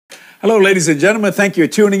Hello, ladies and gentlemen. Thank you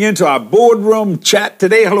for tuning in to our boardroom chat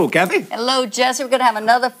today. Hello, Kathy. Hello, Jesse. We're going to have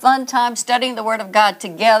another fun time studying the Word of God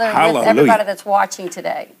together with everybody that's watching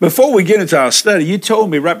today. Before we get into our study, you told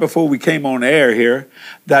me right before we came on air here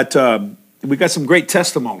that we got some great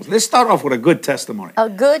testimonies. Let's start off with a good testimony. A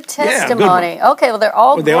good testimony. Yeah, good okay, well, they're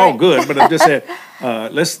all they're all good, but I'm just saying,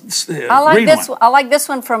 let's read one. I like this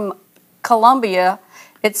one from Colombia.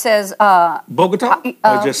 It says... Bogota?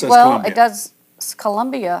 Or just says Colombia? It does...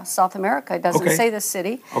 Colombia, South America. It doesn't say the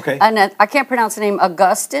city. Okay. And I can't pronounce the name.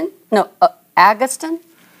 Agustin. Augustin.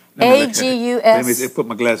 A-G-U-S. Let me put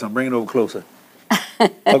my glass on. Bring it over closer.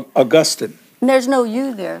 Augustin. There's no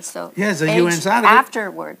U there, so. Yeah, there's a U inside of it.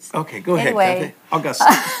 Afterwards. Okay, go ahead, anyway. Kathy. Augustin.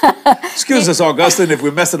 Excuse us, Augustin, if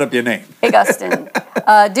we're messing up your name. Augustin.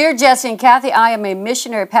 Dear Jesse and Kathy, I am a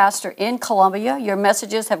missionary pastor in Colombia. Your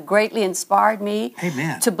messages have greatly inspired me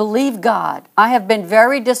to believe God. I have been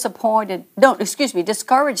very discouraged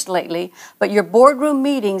lately, but your boardroom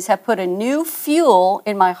meetings have put a new fuel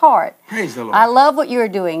in my heart. Praise the Lord. I love what you're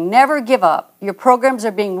doing. Never give up. Your programs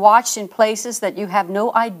are being watched in places that you have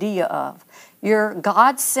no idea of. Your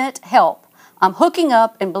God-sent help. I'm hooking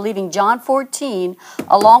up and believing John 14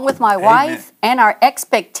 along with my wife, and our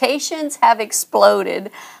expectations have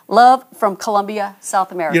exploded. Love from Colombia,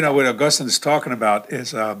 South America. You know, what Augustine is talking about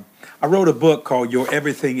is I wrote a book called Your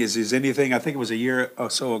Everything is Anything. I think it was a year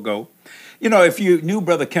or so ago. You know, if you knew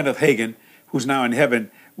Brother Kenneth Hagin, who's now in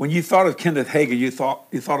heaven, when you thought of Kenneth Hagin, you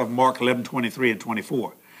thought of Mark 11:23 and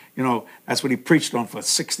 24. You know, that's what he preached on for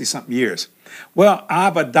 60-something years. Well,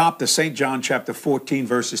 I've adopted St. John chapter 14,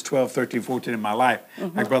 verses 12, 13, 14 in my life,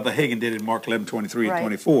 like Brother Hagin did in Mark 11:23 and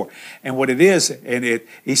 24. And what it is,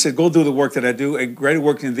 he said, go do the work that I do, and greater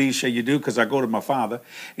work than these shall you do, because I go to my Father.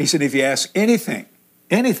 He said, if you ask anything,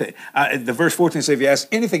 the verse 14 says, if you ask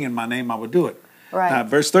anything in my name, I will do it. Right.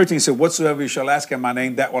 Verse 13 said, whatsoever you shall ask in my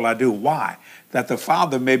name, that will I do. Why? That the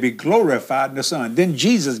Father may be glorified in the Son. Then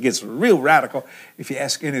Jesus gets real radical. If you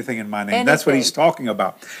ask anything in my name, that's what he's talking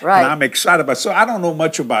about. Right. And I'm excited about it. So I don't know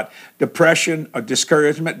much about depression or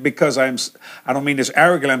discouragement because I don't mean this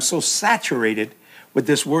arrogant. I'm so saturated with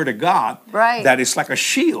this word of God that it's like a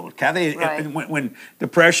shield. Kathy, when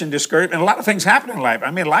depression, discouragement, and a lot of things happen in life.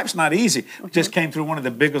 I mean, life's not easy. We just came through one of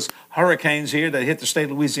the biggest hurricanes here that hit the state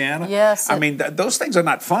of Louisiana. Yes. I mean, those things are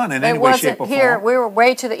not fun in any way, shape, or form. Here, we were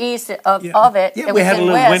way to the east of it. Yeah, we had a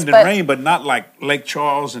little wind and rain, but not like Lake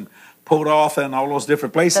Charles and Port Arthur and all those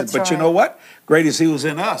different places. But you know what? Great as he was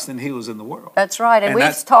in us, then he was in the world. That's right. And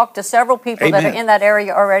we've talked to several people that are in that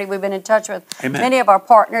area already. We've been in touch with many of our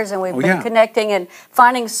partners, and we've been connecting and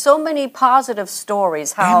finding so many positive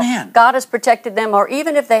stories, how God has protected them, or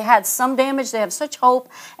even if they had some damage, they have such hope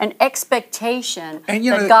and expectation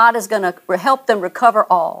that God is going to help them recover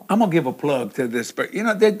all. I'm going to give a plug to this, but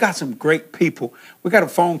they've got some great people. We got a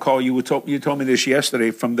phone call, you told me this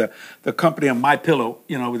yesterday, from the company of My Pillow,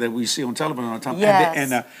 that we see on television all the time.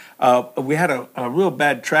 Yes. And we had a real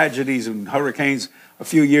bad tragedies and hurricanes a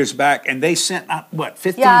few years back, and they sent out,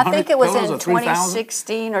 1,500 Yeah, I think it was pillows in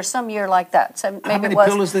 2016 or some year like that. So maybe How many it was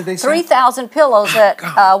pillows did they send? 3,000 pillows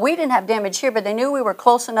that we didn't have damage here, but they knew we were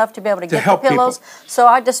close enough to be able to get the pillows. People. So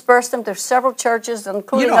I dispersed them to several churches,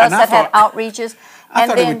 including us that had outreaches. I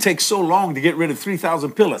thought it would take so long to get rid of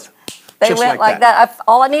 3,000 pillows. They went like that.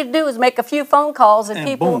 All I needed to do was make a few phone calls, and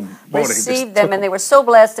people received them, and they were so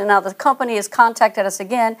blessed. And now the company has contacted us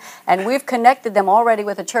again, and we've connected them already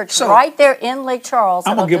with a church right there in Lake Charles.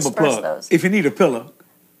 I'm going to give them a plug. Those. If you need a pillow,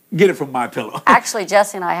 get it from My Pillow. Actually,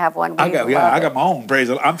 Jesse and I have one. I got my own, praise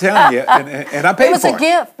the Lord. I'm telling you, and I paid for it. It was a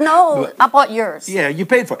gift. No, I bought yours. Yeah, you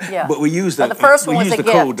paid for it. Yeah. But we used the first one was a gift.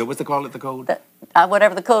 Code. What's they call it? The code?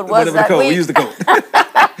 Whatever the code was. Whatever the code. We used the code.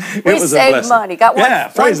 We saved money. Got one. Yeah,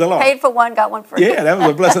 praise the Lord. Paid for one, got one free. Yeah, that was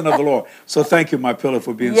a blessing of the Lord. So thank you, My Pillow,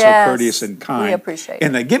 for being so courteous and kind. We appreciate it.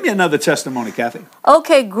 And give me another testimony, Kathy.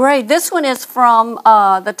 Okay, great. This one is from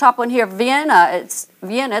the top one here, Vienna.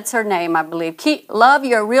 It's her name, I believe. Love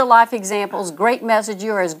your real life examples. Great message.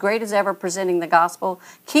 You are as great as ever presenting the gospel.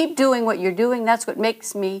 Keep doing what you're doing. That's what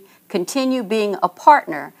makes me continue being a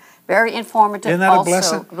partner. Very informative. Isn't that a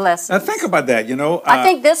blessing? Blessings. Now think about that, I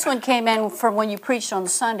think this one came in from when you preached on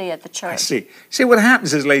Sunday at the church. I see. See, what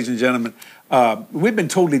happens is, ladies and gentlemen, we've been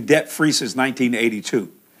totally debt-free since 1982.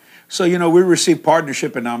 So, we receive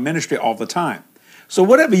partnership in our ministry all the time. So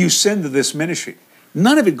whatever you send to this ministry,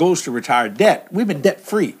 none of it goes to retire debt. We've been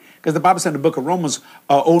debt-free. Because the Bible said in the book of Romans,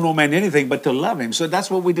 owe no man anything but to love him. So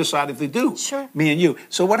that's what we decided to do. Sure. Me and you.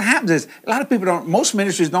 So what happens is, a lot of people most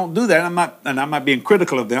ministries don't do that. I'm not being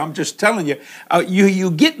critical of them. I'm just telling you,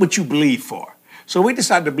 you get what you believe for. So we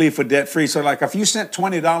decided to believe for debt free. So like if you sent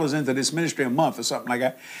 $20 into this ministry a month or something like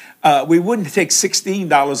that, we wouldn't take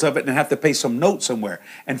 $16 of it and have to pay some note somewhere.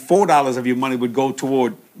 And $4 of your money would go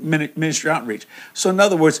toward ministry outreach. So in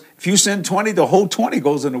other words, if you send 20, the whole 20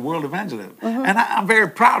 goes into world evangelism. Mm-hmm. And I'm very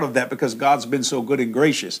proud of that because God's been so good and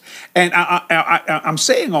gracious. And I'm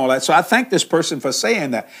saying all that. So I thank this person for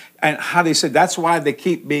saying that. And how they said that's why they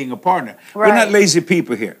keep being a partner. Right. We're not lazy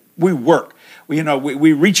people here. We work.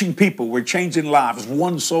 We're reaching people. We're changing lives,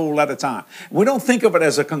 one soul at a time. We don't think of it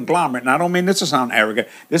as a conglomerate. And I don't mean this to sound arrogant.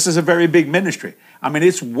 This is a very big ministry. I mean,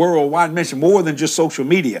 it's worldwide ministry, more than just social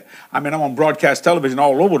media. I mean, I'm on broadcast television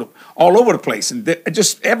all over the place and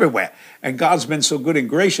just everywhere. And God's been so good and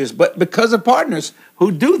gracious. But because of partners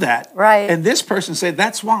who do that, right? And this person said,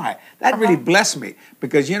 that's why. That really blessed me.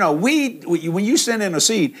 Because, when you send in a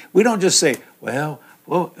seed, we don't just say, well,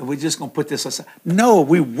 we're just going to put this aside. No,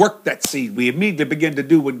 we work that seed. We immediately begin to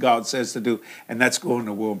do what God says to do, and that's go in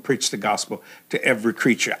the world and preach the gospel to every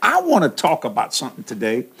creature. I want to talk about something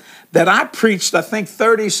today that I preached, I think,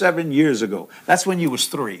 37 years ago. That's when you was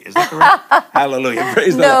 3. Is that correct? Hallelujah.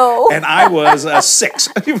 Praise the Lord. And I was 6.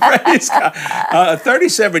 Praise God.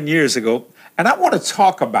 37 years ago. And I want to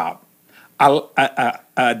talk about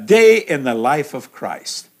a day in the life of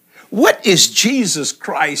Christ. What is Jesus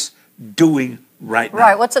Christ doing right now?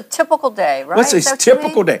 Right. What's a typical day, right? What's a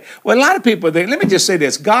typical day? Well, a lot of people, let me just say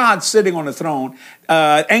this. God's sitting on the throne.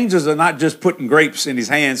 Angels are not just putting grapes in his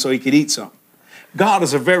hand so he could eat some. God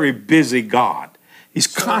is a very busy God. He's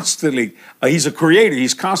constantly, he's a creator.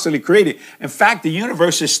 He's constantly creating. In fact, the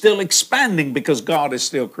universe is still expanding because God is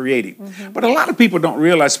still creating. Mm-hmm. But a lot of people don't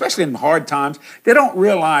realize, especially in hard times, they don't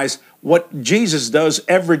realize what Jesus does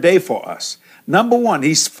every day for us. Number one,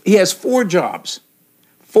 he has 4 jobs.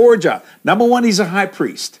 4 jobs. Number one, he's a high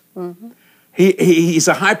priest. Mm-hmm. He's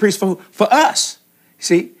a high priest for us.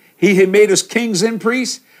 See, he made us kings and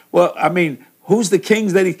priests. Well, I mean, who's the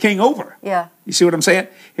kings that he's king over? Yeah. You see what I'm saying?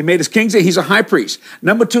 He made us kings. He's a high priest.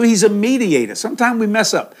 Number 2, he's a mediator. Sometimes we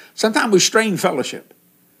mess up. Sometimes we strain fellowship.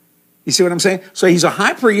 You see what I'm saying? So he's a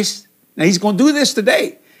high priest. Now he's going to do this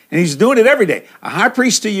today. And he's doing it every day. A high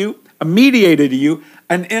priest to you, a mediator to you,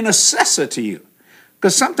 an intercessor to you.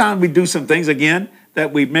 Because sometimes we do some things, again,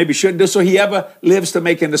 that we maybe shouldn't do. So he ever lives to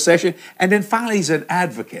make intercession. And then finally, he's an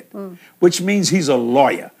advocate, which means he's a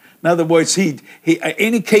lawyer. In other words, he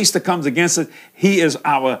any case that comes against us, he is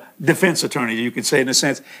our defense attorney, you could say in a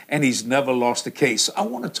sense, and he's never lost a case. So I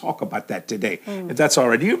want to talk about that today, if that's all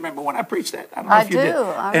right. Do you remember when I preached that? I don't know if you did.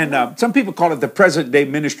 And some people call it the present day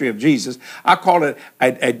ministry of Jesus. I call it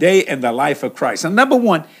a day in the life of Christ. And number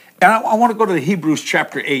one, and I want to go to Hebrews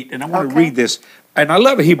chapter 8, and I want to read this. And I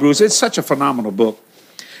love Hebrews. It's such a phenomenal book.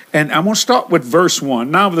 And I'm going to start with verse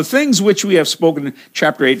 1. Now, the things which we have spoken,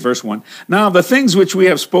 chapter 8, verse 1. Now, the things which we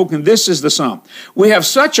have spoken, this is the sum. We have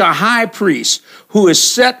such a high priest who is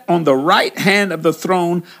set on the right hand of the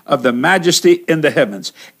throne of the majesty in the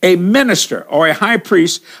heavens, a minister or a high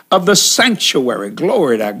priest of the sanctuary.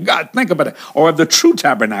 Glory to God. Think about it. Or of the true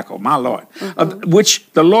tabernacle, my Lord, of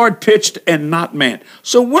which the Lord pitched and not man.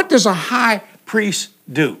 So what does a high priest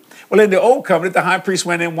do? Well, in the Old Covenant, the high priest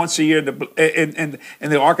went in once a year in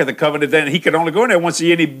the Ark of the Covenant. Then he could only go in there once a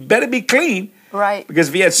year, and he better be clean. Right. Because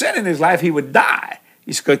if he had sin in his life, he would die.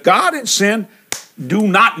 Because God and sin do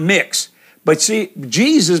not mix. But see,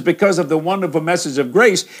 Jesus, because of the wonderful message of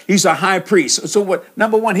grace, he's a high priest. So what?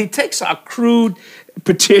 Number one, he takes our crude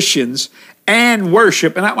petitions and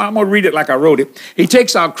worship, and I'm going to read it like I wrote it. He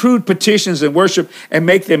takes our crude petitions and worship and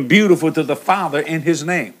make them beautiful to the Father in his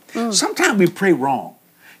name. Sometimes we pray wrong.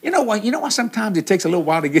 You know what? Sometimes it takes a little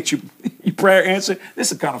while to get your prayer answered.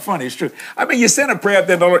 This is kind of funny. It's true. I mean, you send a prayer up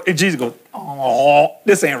there, and Jesus goes, "Oh,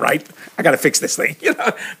 this ain't right. I got to fix this thing."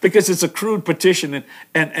 Because it's a crude petition,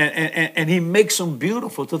 and he makes them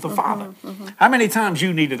beautiful to the Father. Mm-hmm. How many times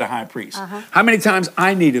you needed a high priest? How many times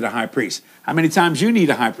I needed a high priest? How many times you need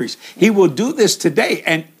a high priest? He will do this today,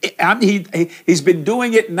 and he's been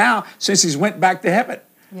doing it now since he's went back to heaven.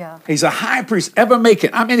 Yeah. He's a high priest, ever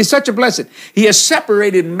making. I mean, it's such a blessing. He has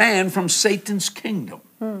separated man from Satan's kingdom.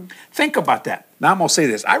 Think about that. Now, I'm going to say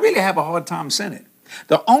this. I really have a hard time sinning.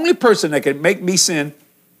 The only person that can make me sin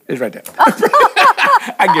is right there.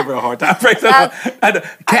 I give her a hard time.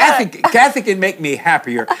 Kathy can make me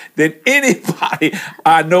happier than anybody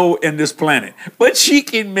I know in this planet. But she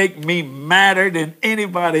can make me madder than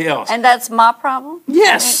anybody else. And that's my problem?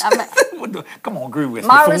 Yes. Come on, agree with me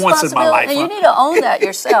for once in my life. And you need to own that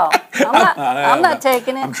yourself. I'm not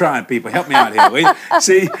taking it. I'm trying, people. Help me out here.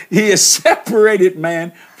 See, he has separated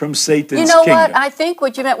man from Satan's kingdom. You know what? I think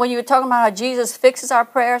what you meant when you were talking about how Jesus fixes our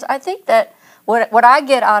prayers, I think that what I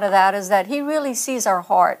get out of that is that he really sees our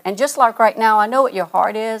heart. And just like right now, I know what your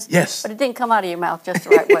heart is. Yes. But it didn't come out of your mouth just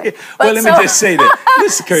the right way. Well, let me just say that.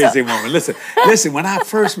 This is crazy woman. Listen, when I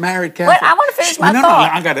first married Catherine. Wait, I want to finish my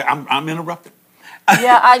thought. No, I'm interrupted.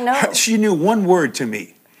 Yeah, I know. She knew one word to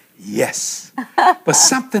me. Yes. But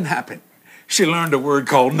something happened. She learned a word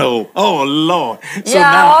called no. Oh, Lord. So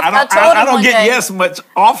now I don't get yes much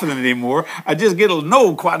often anymore. I just get a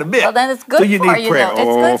no quite a bit. Well, then it's good so you for need you. Prayer. It's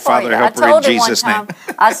good for Father, you. help I told her in him one Jesus' time,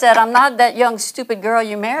 name. I said, I'm not that young, stupid girl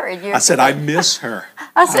you married. I said, I miss her.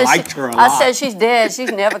 I liked her a lot. I said, she's dead.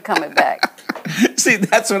 She's never coming back. See,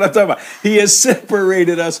 that's what I'm talking about. He has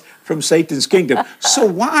separated us from Satan's kingdom. So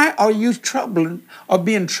why are you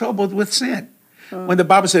being troubled with sin? When the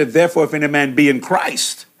Bible said, therefore, if any man be in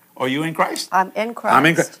Christ, are you in Christ? I'm in Christ. I'm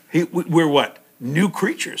in Christ. We're what? New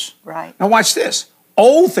creatures. Right. Now watch this.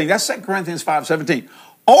 Old things, that's 2 Corinthians 5:17.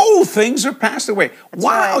 Old things are passed away. That's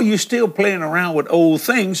Why right. are you still playing around with old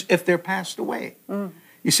things if they're passed away?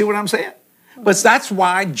 You see what I'm saying? But that's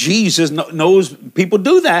why Jesus knows people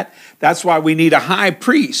do that. That's why we need a high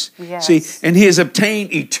priest. Yes. See, and he has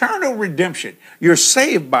obtained eternal redemption. You're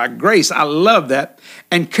saved by grace. I love that.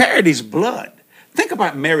 And carried his blood. Think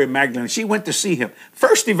about Mary Magdalene. She went to see him.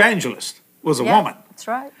 First evangelist was a woman. That's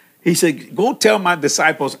right. He said, go tell my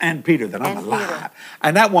disciples and Peter that I'm alive. Peter.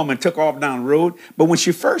 And that woman took off down the road. But when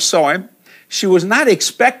she first saw him, she was not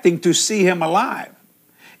expecting to see him alive.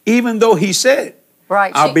 Even though he said,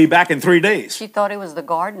 right. I'll be back in 3 days. She thought he was the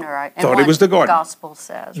gardener. Right? Thought he was the gardener. The gospel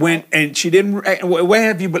says. Right? And she didn't, where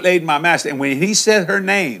have you laid my master? And when he said her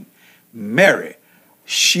name, Mary,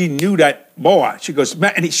 she knew that, boy, she goes,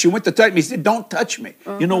 and she went to touch me. He said, don't touch me.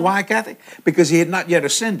 You know why, Kathy? Because he had not yet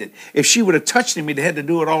ascended. If she would have touched him, he'd had to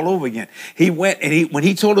do it all over again. He went, and when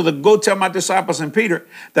he told her to go tell my disciples and Peter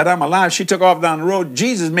that I'm alive, she took off down the road.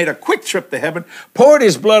 Jesus made a quick trip to heaven, poured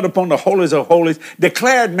his blood upon the holies of holies,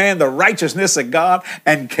 declared man the righteousness of God,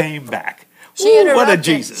 and came back. What a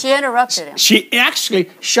Jesus. She interrupted him. She actually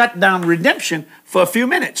shut down redemption for a few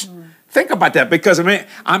minutes. Think about that, because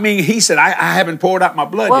I mean, he said, I haven't poured out my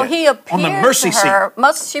blood well, yet. He appeared on the mercy to her.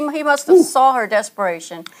 He must have saw her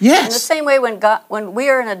desperation. Yes. In the same way, when we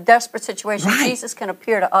are in a desperate situation, right. Jesus can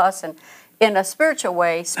appear to us and, in a spiritual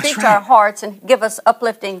way, speak to our hearts and give us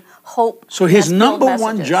uplifting hope. So his number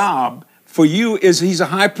one job for you is he's a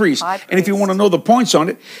high priest. And if you want to know the points on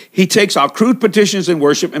it, he takes our crude petitions in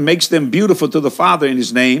worship and makes them beautiful to the Father in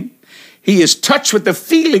his name. He is touched with the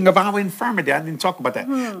feeling of our infirmity. I didn't talk about that.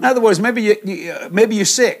 In other words, maybe you're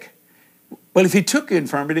sick. Well, if he took your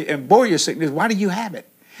infirmity and bore your sickness, why do you have it?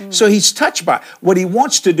 So he's touched by it. What he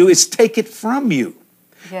wants to do is take it from you.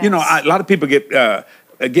 Yes. You know, a lot of people get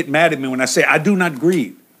mad at me when I say I do not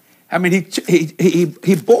grieve. I mean,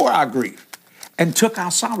 he bore our grief and took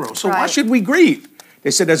our sorrow. So why should we grieve?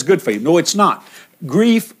 They said that's good for you. No, it's not.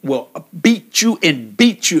 Grief will beat you,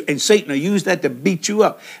 and Satan will use that to beat you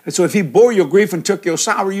up. And so if he bore your grief and took your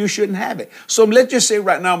sorrow, you shouldn't have it. So let's just say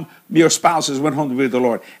right now your spouse has went home to be with the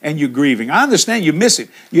Lord and you're grieving. I understand you miss him.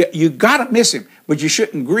 You got to miss him, but you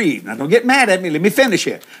shouldn't grieve. Now, don't get mad at me. Let me finish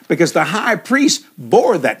here. Because the high priest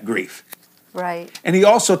bore that grief. Right. And he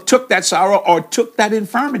also took that sorrow or took that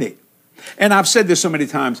infirmity. And I've said this so many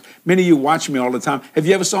times. Many of you watch me all the time. Have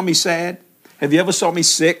you ever saw me sad? Have you ever saw me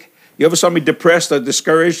sick? You ever saw me depressed or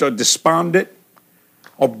discouraged or despondent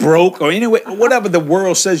or broke or anyway, whatever the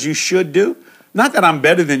world says you should do? Not that I'm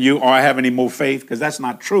better than you or I have any more faith, because that's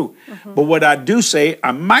not true. But what I do say,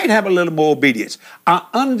 I might have a little more obedience. I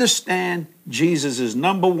understand Jesus'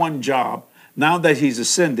 number one job, now that he's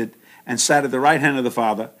ascended and sat at the right hand of the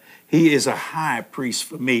Father. He is a high priest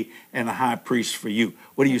for me and a high priest for you.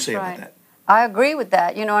 What do you say about that? I agree with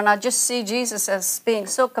that, and I just see Jesus as being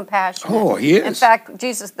so compassionate. Oh, he is. In fact,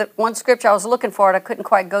 Jesus, the one scripture I was looking for, I couldn't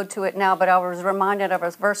quite go to it now, but I was reminded of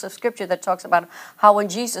a verse of scripture that talks about how when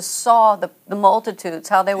Jesus saw the multitudes,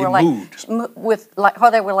 how they were how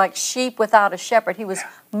they were like sheep without a shepherd. He was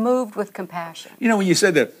moved with compassion. When you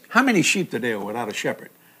said that, how many sheep today are without a shepherd?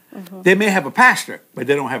 They may have a pastor, but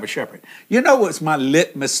they don't have a shepherd. You know what's my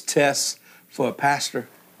litmus test for a pastor?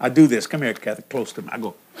 I do this. Come here, Kathy, close to me.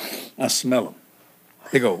 I smell them.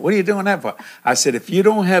 They go, what are you doing that for? I said, if you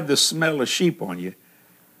don't have the smell of sheep on you,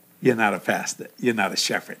 you're not a pastor. You're not a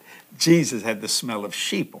shepherd. Jesus had the smell of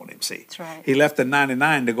sheep on him, see. That's right. He left the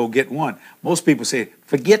 99 to go get one. Most people say,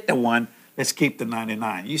 forget the one, let's keep the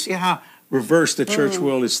 99. You see how reverse the church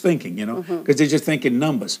world is thinking, because they're just thinking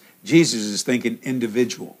numbers. Jesus is thinking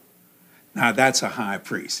individual. Now, that's a high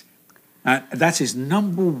priest. Now, that's his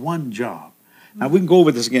number one job. Now, we can go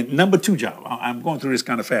over this again. Number two job. I'm going through this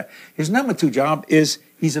kind of fast. His number two job is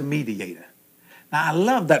he's a mediator. Now, I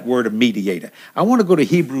love that word of mediator. I want to go to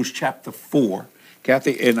Hebrews chapter 4,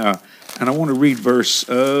 Kathy, and I want to read verse,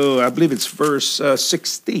 I believe it's verse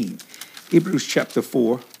 16. Hebrews chapter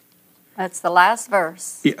 4. That's the last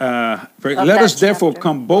verse. Let us therefore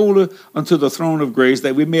come boldly unto the throne of grace,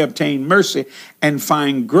 that we may obtain mercy and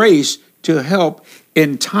find grace to help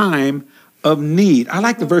in time of need. I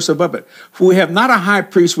like the verse above it. For we have not a high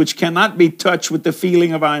priest which cannot be touched with the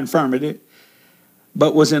feeling of our infirmity,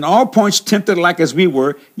 but was in all points tempted like as we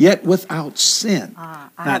were, yet without sin.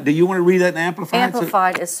 Now, do you want to read that in Amplified?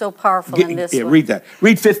 Amplified is so powerful in this one. Read that.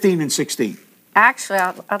 Read 15 and 16. Actually,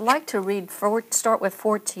 I'd like to start with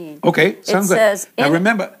 14. Okay, sounds good. Says, now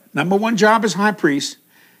remember, number one job is high priest.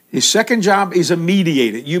 His second job is a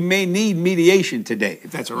mediator. You may need mediation today,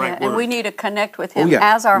 if that's the right word. And we need to connect with him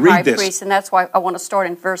as our high priest, and that's why I want to start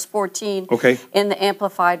in verse 14 in the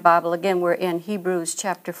Amplified Bible. Again, we're in Hebrews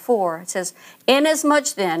chapter 4. It says,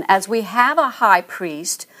 "Inasmuch then as we have a high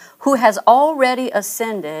priest who has already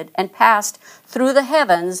ascended and passed through the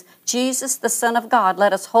heavens, Jesus, the Son of God,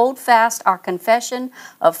 let us hold fast our confession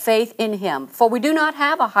of faith in him. For we do not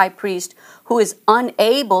have a high priest who is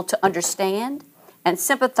unable to understand and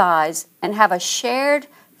sympathize and have a shared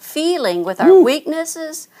feeling with our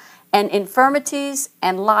weaknesses and infirmities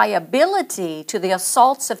and liability to the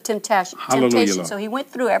assaults of temptation. So he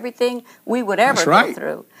went through everything we would ever go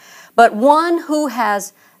through. But one who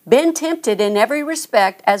has been tempted in every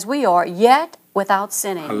respect as we are, yet without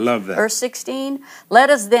sinning." I love that. Verse 16,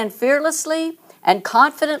 "Let us then fearlessly and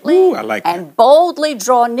confidently and boldly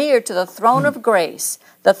draw near to the throne of grace,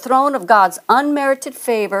 the throne of God's unmerited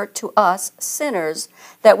favor to us sinners,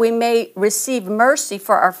 that we may receive mercy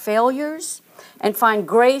for our failures and find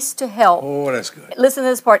grace to help." Oh, that's good. Listen to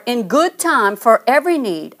this part. "In good time for every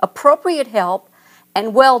need, appropriate help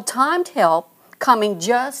and well-timed help coming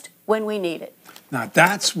just when we need it." Now,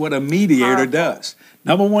 that's what a mediator does.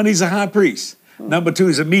 Number one, he's a high priest. Number two,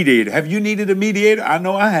 he's a mediator. Have you needed a mediator? I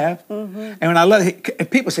know I have. And when I love it, and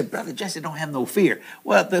people say, "Brother Jesse, don't have no fear."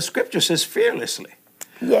 Well, the scripture says fearlessly.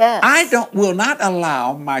 Yes. I will not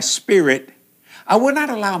allow my spirit, I will not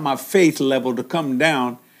allow my faith level to come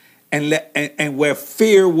down and where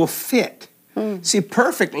fear will fit. See,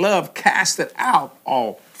 perfect love casteth out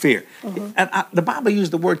all fear. And the Bible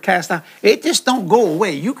used the word cast out. It just don't go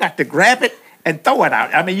away. You got to grab it and throw it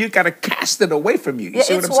out. I mean, you got to cast it away from you. You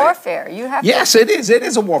see what I'm saying? It's warfare. You have Yes, it is. It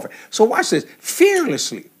is a warfare. So watch this.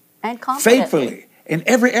 Fearlessly and confidently. Faithfully. In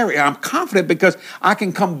every area, I'm confident because I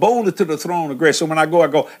can come boldly to the throne of grace. So when I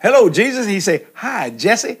go, "Hello, Jesus." He say, "Hi,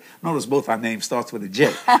 Jesse." Notice both our names starts with a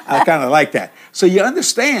J. I kind of like that. So you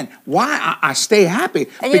understand why I stay happy,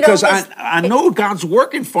 because I know God's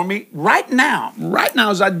working for me right now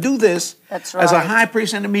as I do this. That's right. As a high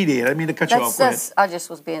priest and a mediator. I mean to cut you off. I just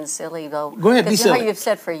was being silly, though. Go ahead, be silly. You know, you've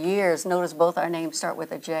said for years, notice both our names start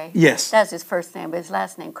with a J. Yes. That's his first name, but his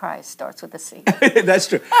last name, Christ, starts with a C. That's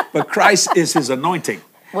true. But Christ is his anointing.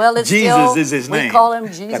 Well, it's Jesus is his name. We call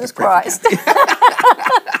him Jesus Christ.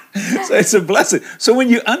 So it's a blessing. So when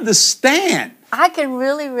you understand, I can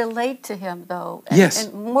really relate to him, though,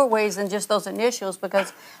 in more ways than just those initials,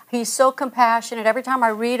 because he's so compassionate. Every time I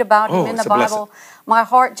read about him in the Bible, my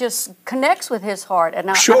heart just connects with his heart, and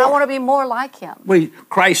I want to be more like him. Well,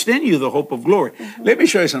 Christ in you, the hope of glory. Let me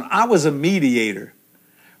show you something. I was a mediator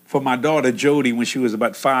for my daughter Jody when she was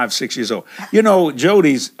about 5, 6 years old. You know,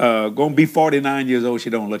 Jody's going to be 49 years old. She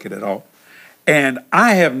don't look it at all. And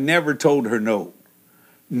I have never told her no.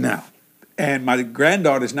 No. And my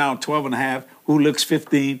granddaughter's now 12 and a half, who looks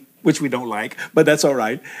 15, which we don't like, but that's all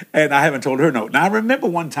right. And I haven't told her no. Now, I remember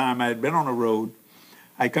one time I had been on the road.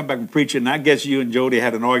 I come back from preaching, and I guess you and Jody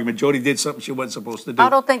had an argument. Jody did something she wasn't supposed to do. I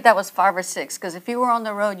don't think that was 5 or 6, because if you were on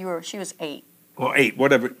the road, she was 8. Or 8,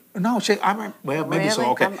 whatever. No, maybe really?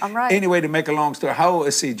 so. Okay. I'm right. Anyway, to make a long story,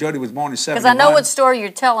 Jody was born in 71. Because I know what story you're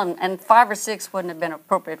telling, and 5 or 6 wouldn't have been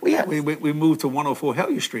appropriate for that. We moved to 104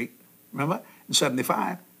 Hellier Street, remember, in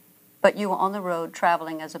 75. But you were on the road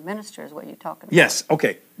traveling as a minister is what you're talking about. Yes,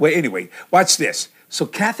 okay. Well, anyway, watch this. So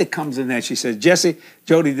Kathy comes in there and she says, "Jesse,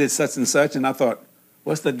 Jody did such and such." And I thought,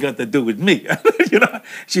 what's that got to do with me?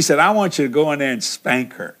 She said, "I want you to go in there and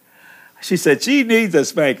spank her." She said, "She needs a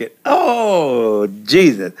spanking." Oh,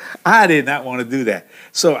 Jesus. I did not want to do that.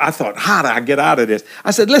 So I thought, how do I get out of this?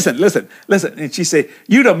 I said, listen. And she said,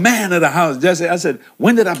 "You the man of the house, Jesse." I said,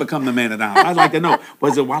 "When did I become the man of the house?" I'd like to know.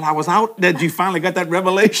 Was it while I was out that you finally got that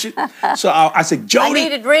revelation? So I said, "Jody." I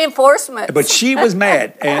needed reinforcement. But she was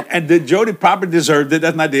mad. And Jody probably deserved it.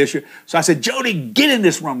 That's not the issue. So I said, "Jody, get in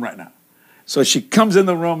this room right now." So she comes in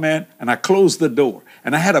the room, man, and I closed the door.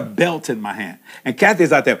 And I had a belt in my hand. And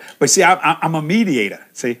Kathy's out there. But see, I'm a mediator,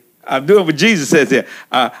 see? I'm doing what Jesus says here.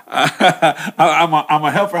 I'm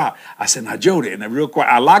a helper out. I said, now, Jody, and real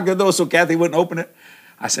quiet. I locked the door so Kathy wouldn't open it.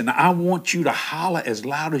 I said, now, I want you to holler as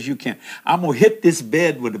loud as you can. I'm going to hit this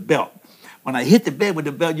bed with the belt. When I hit the bed with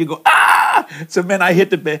the belt, you go, ah! So, man, I hit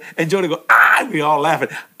the bed, and Jody goes, ah! We all laughing.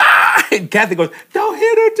 Ah! And Kathy goes, don't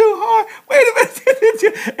hit her too hard. Wait a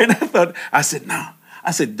minute. And I said, no. I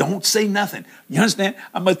said, don't say nothing. You understand?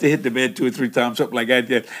 I must have hit the bed 2 or 3 times, something like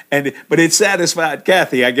that. But it satisfied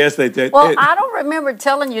Kathy, I guess. Well, I don't remember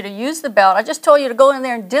telling you to use the belt. I just told you to go in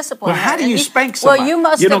there and discipline her. Well, how do you spank somebody?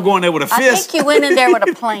 Well, you don't go in there with a fist. I think you went in there with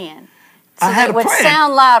a plan. So I had a plan. It would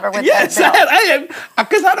sound louder with that belt. Yes,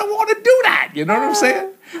 because I don't want to do that. You know what I'm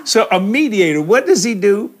saying? So a mediator, what does he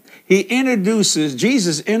do?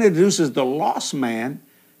 Jesus introduces the lost man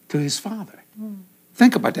to his Father.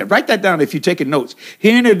 Think about that. Write that down if you're taking notes. He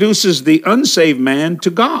introduces the unsaved man to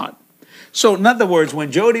God. So, in other words,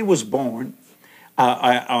 when Jody was born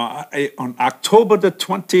on October the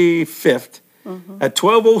 25th at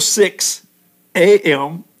 12:06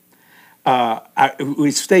 a.m., we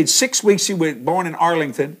stayed 6 weeks. She was born in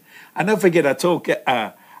Arlington. I never forget,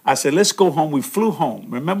 I said, let's go home. We flew home.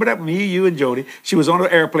 Remember that? Me, you, and Jody. She was on an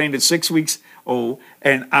airplane at 6 weeks old.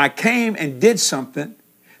 And I came and did something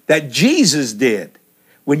that Jesus did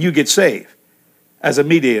when you get saved as a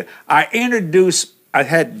mediator. I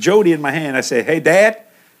had Jody in my hand. I said, hey, Dad,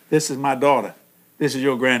 this is my daughter. This is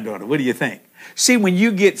your granddaughter. What do you think? See, when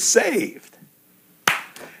you get saved,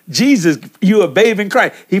 Jesus, you're a babe in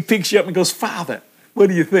Christ. He picks you up and goes, Father, what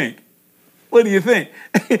do you think? What do you think?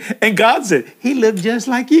 And God said, he looked just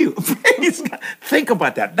like you. Praise God. Think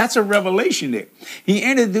about that. That's a revelation there. He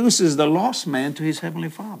introduces the lost man to his heavenly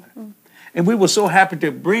Father. And we were so happy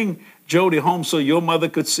to bring Jody home so your mother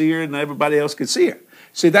could see her and everybody else could see her.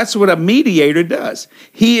 See, that's what a mediator does.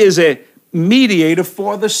 He is a mediator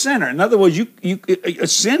for the sinner. In other words, a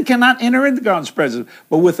sin cannot enter into God's presence.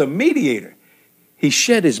 But with a mediator, he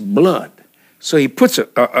shed his blood. So he puts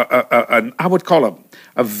I would call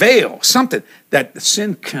a veil, something that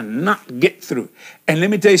sin cannot get through. And let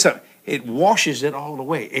me tell you something. It washes it all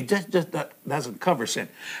away. It just doesn't cover sin.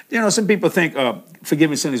 You know, some people think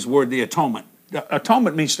forgiveness in his word, the atonement. The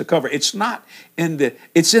atonement means to cover. It's not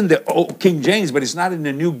it's in the old King James, but it's not in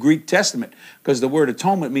the New Greek Testament because the word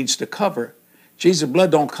atonement means to cover. Jesus'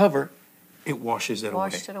 blood don't cover. It washes it away.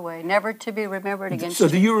 Washed it away, never to be remembered against. So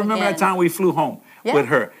do you remember that time we flew home with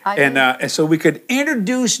her? And so we could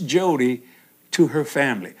introduce Jody to her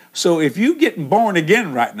family. So if you getting born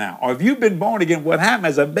again right now, or if you've been born again, what happened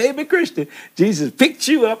as a baby Christian, Jesus picked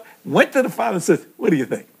you up, went to the Father and says, what do you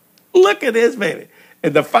think? Look at this baby.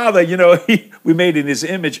 And the Father, you know, we made in his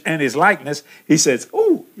image and his likeness. He says,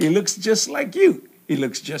 oh, he looks just like you. He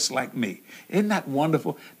looks just like me. Isn't that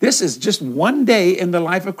wonderful? This is just one day in the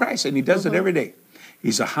life of Christ, and he does it every day.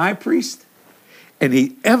 He's a high priest, and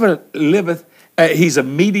he ever liveth. He's a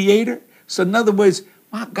mediator. So in other words,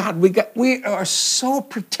 my God, we are so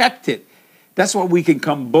protected. That's why we can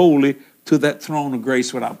come boldly to that throne of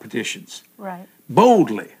grace without petitions. Right.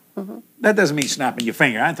 Boldly. That doesn't mean snapping your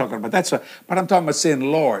finger. I ain't talking about that. But I'm talking about saying,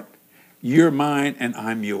 Lord, you're mine and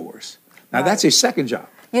I'm yours. Now, that's his second job.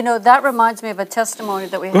 You know, that reminds me of a testimony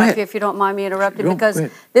that we have here, if you don't mind me interrupting, because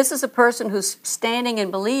this is a person who's standing and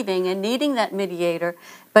believing and needing that mediator,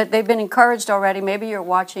 but they've been encouraged already. Maybe you're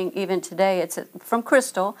watching even today. It's from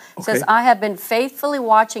Crystal. It says, I have been faithfully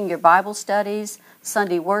watching your Bible studies,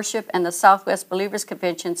 Sunday worship, and the Southwest Believers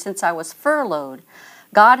Convention since I was furloughed.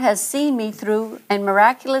 God has seen me through and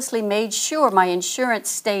miraculously made sure my insurance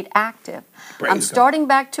stayed active. I'm starting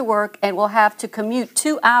back to work and will have to commute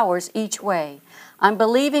 2 hours each way. I'm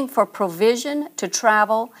believing for provision to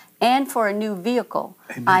travel and for a new vehicle.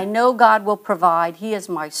 Amen. I know God will provide. He is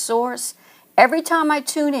my source. Every time I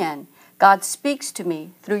tune in, God speaks to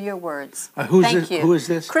me through your words. Thank you. Who is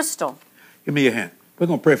this? Crystal. Give me your hand. We're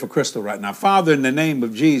going to pray for Crystal right now. Father, in the name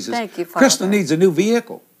of Jesus. Thank you, Father. Crystal needs a new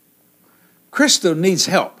vehicle. Crystal needs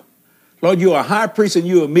help. Lord, you're a high priest and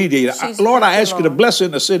you're a mediator. Lord, I ask you to bless her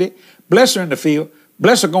in the city, bless her in the field,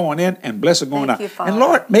 bless her going in, and bless her going out. And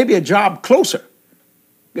Lord, maybe a job closer.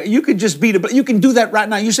 You could just you can do that right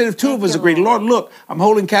now. You said if two of us agree, Lord, look, I'm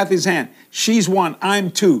holding Kathy's hand. She's 1,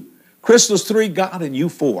 I'm 2. Crystal's 3, God, and you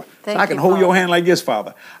 4. So I can hold your hand like this,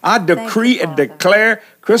 Father. I decree and declare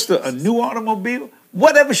Crystal a new automobile,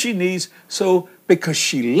 whatever she needs, because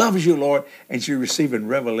she loves you, Lord, and she's receiving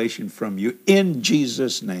revelation from you in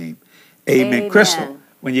Jesus' name. Amen. Crystal,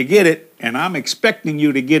 when you get it, and I'm expecting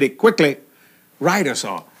you to get it quickly, write us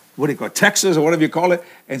all. What do you call it? Text us or whatever you call it,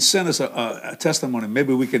 and send us a testimony.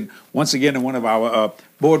 Maybe we can, once again, in one of our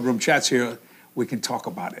boardroom chats here, we can talk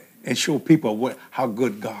about it and show people how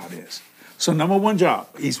good God is. So number one job,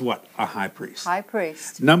 he's what? A high priest. High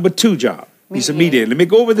priest. Number two job, he's a mediator. Let me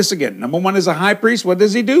go over this again. Number one is a high priest. What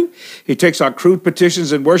does he do? He takes our crude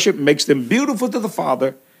petitions in worship and makes them beautiful to the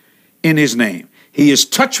Father in his name. He is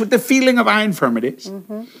touched with the feeling of our infirmities.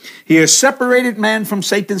 Mm-hmm. He has separated man from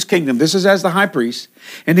Satan's kingdom. This is as the high priest.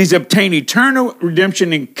 And he's obtained eternal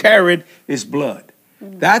redemption and carried his blood.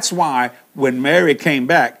 Mm-hmm. That's why when Mary came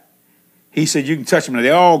back, he said, you can touch him. And they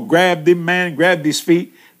all grabbed him, man, grabbed his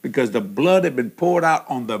feet, because the blood had been poured out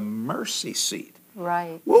on the mercy seat.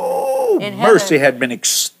 Right. Whoa! Mercy had been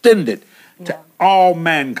extended to all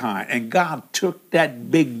mankind. And God took that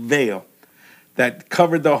big veil that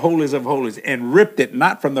covered the holies of holies and ripped it,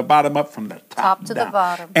 not from the bottom up, from the top to down. the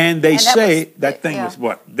bottom. And they say that thing was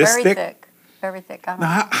what? This very thick? Very thick.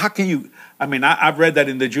 Now, how can you, I mean, I've read that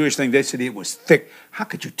in the Jewish thing. They said it was thick. How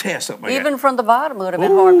could you tear something like that? Even from the bottom it would have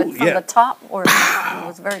been hard, but from the top, it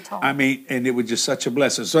was very tall. I mean, and it was just such a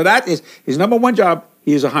blessing. So that is his number one job.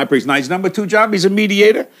 He is a high priest. Now, his number two job, he's a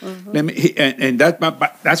mediator. Mm-hmm.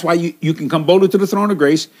 That's why you can come boldly to the throne of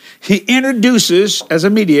grace. He introduces, as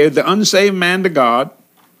a mediator, the unsaved man to God.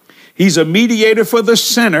 He's a mediator for the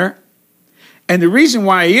sinner. And the reason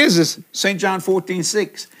why he is St. John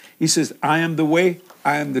 14:6. He says, I am the way,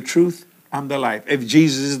 I am the truth, I'm the life. If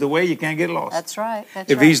Jesus is the way, you can't get lost. That's right.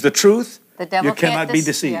 If he's the truth, the devil you cannot be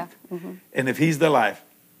deceived. Yeah. Mm-hmm. And if he's the life,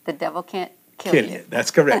 the devil can't kill you.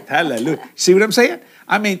 That's correct. Hallelujah. See what I'm saying?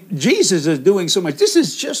 I mean, Jesus is doing so much. This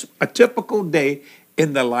is just a typical day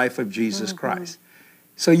in the life of Jesus Christ.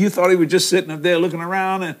 So you thought he was just sitting up there looking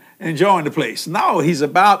around and enjoying the place. No, he's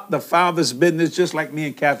about the Father's business, just like me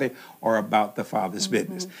and Kathy are about the Father's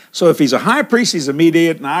business. So if he's a high priest, he's a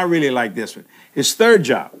mediator. And I really like this one. His third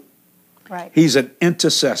job, he's an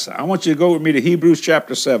intercessor. I want you to go with me to Hebrews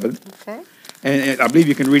chapter 7. Okay. And I believe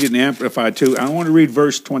you can read it in the Amplified too. I want to read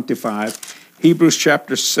verse 25. Hebrews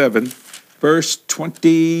chapter 7, verse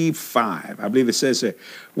 25. I believe it says there.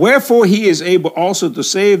 Wherefore he is able also to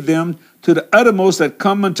save them to the uttermost that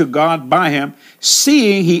come unto God by him,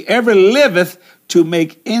 seeing he ever liveth to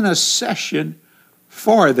make intercession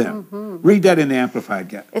for them. Read that in the Amplified,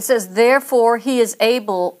 Gap. It says, therefore he is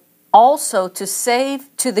able also to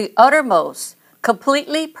save to the uttermost,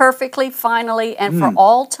 completely, perfectly, finally, and for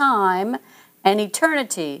all time and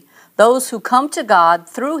eternity, those who come to God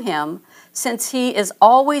through him, since he is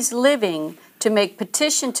always living to make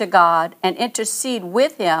petition to God and intercede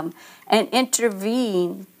with him and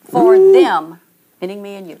intervene for them, meaning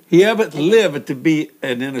me and you. He ever lived to be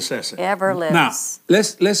an intercessor. Ever lives. Now,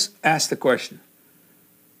 let's ask the question.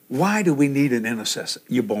 Why do we need an intercessor?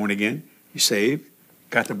 You're born again. You're saved.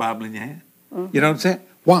 Got the Bible in your hand. You know what I'm saying?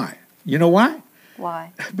 Why? You know why?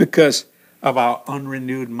 Why? Because of our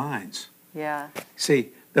unrenewed minds. Yeah. See,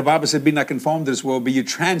 the Bible said, be not conformed to this world, be you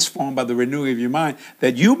transformed by the renewing of your mind,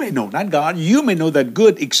 that you may know, not God, you may know that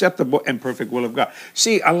good, acceptable, and perfect will of God.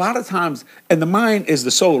 See, a lot of times, and the mind is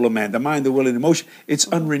the soul of man, the mind, the will, and emotion, it's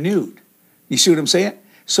unrenewed. You see what I'm saying?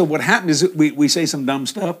 So what happens is we say some dumb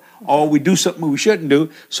stuff, or we do something we shouldn't do,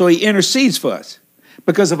 so he intercedes for us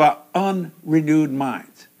because of our unrenewed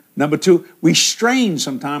minds. Number two, we strain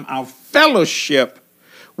sometimes our fellowship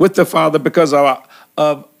with the Father because of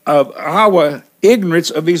our ignorance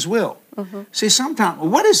of his will. See, sometimes,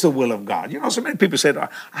 what is the will of God? You know, so many people say,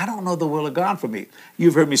 I don't know the will of God for me.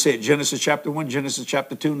 You've heard me say it, Genesis chapter 1, Genesis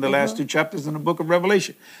chapter 2, and the last two chapters in the book of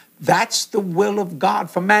Revelation. That's the will of God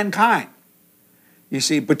for mankind. You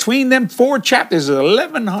see, between them 4 chapters,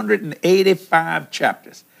 1,185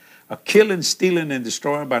 chapters of killing, stealing, and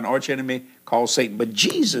destroying by an archenemy called Satan. But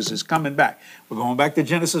Jesus is coming back. We're going back to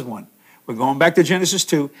Genesis 1. We're going back to Genesis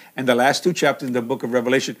 2 and the last 2 chapters in the book of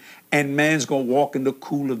Revelation. And man's going to walk in the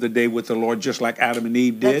cool of the day with the Lord just like Adam and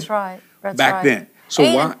Eve did. That's right. Back then. So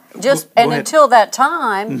and until that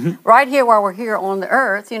time, right here while we're here on the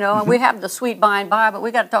earth, you know, and we have the sweet by and by, but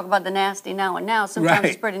we got to talk about the nasty now and now. Sometimes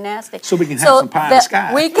it's pretty nasty. So we can have some pie in the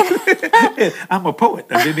sky. We can I'm a poet.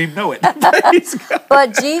 I didn't even know it.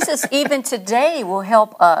 But Jesus, even today, will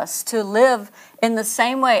help us to live in the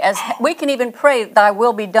same way as we can even pray, thy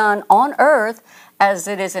will be done on earth as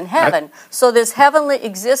it is in heaven. Right. So this heavenly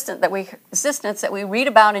existence that we read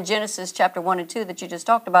about in Genesis chapter 1 and 2 that you just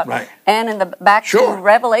talked about, and in the back to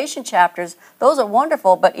Revelation chapters, those are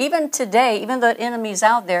wonderful. But even today, even though the enemy's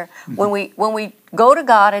out there, when we go to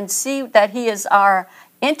God and see that he is our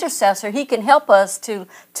intercessor, he can help us to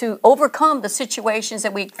overcome the situations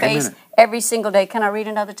that we face every single day. Can I read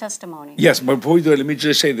another testimony? Yes, but before we do it, let me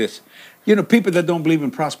just say this. You know, people that don't believe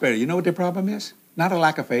in prosperity, you know what their problem is? Not a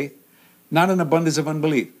lack of faith, not an abundance of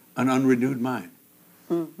unbelief, an unrenewed mind.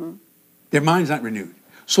 Their mind's not renewed.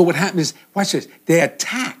 So what happens is, watch this, they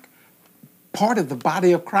attack part of the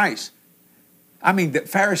body of Christ I mean, the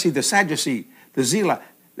Pharisee, the Sadducee, the Zealot,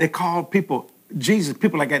 they called people, Jesus,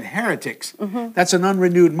 people like that, heretics. That's an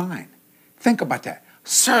unrenewed mind. Think about that.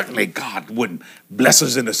 Certainly God wouldn't bless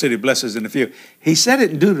us in the city, bless us in the field. He said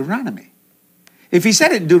it in Deuteronomy. If he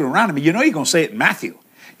said it in Deuteronomy, you know he's going to say it in Matthew.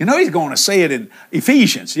 You know he's going to say it in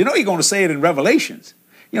Ephesians. You know he's going to say it in Revelations.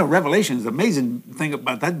 You know, Revelation is the amazing thing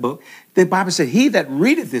about that book. The Bible said, he that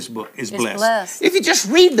readeth this book is blessed. If you just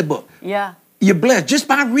read the book, you're blessed just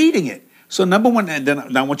by reading it. So number one, and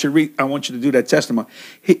then I want you to do that testimony.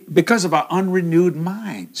 Because of our unrenewed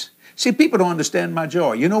minds. See, people don't understand my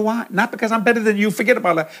joy. You know why? Not because I'm better than you. Forget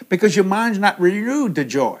about that. Because your mind's not renewed to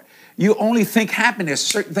joy. You only think happiness.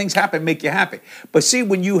 Certain things happen, make you happy. But see,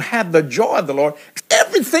 when you have the joy of the Lord,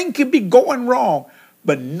 everything can be going wrong,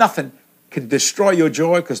 but nothing can destroy your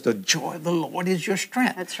joy, because the joy of the Lord is your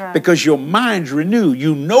strength. That's right. Because your mind's renewed.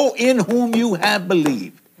 You know in whom you have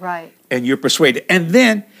believed. Right. And you're persuaded. And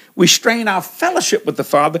then we strain our fellowship with the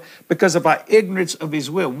Father because of our ignorance of his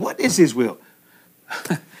will. What is his will?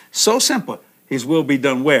 So simple. His will be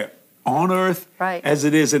done where? On earth, as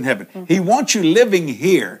it is in heaven. He wants you living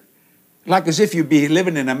here like as if you'd be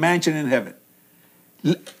living in a mansion in heaven.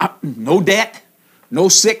 No debt, no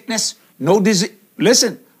sickness, no disease.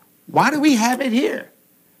 Listen, why do we have it here?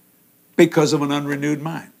 Because of an unrenewed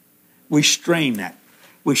mind. We strain that.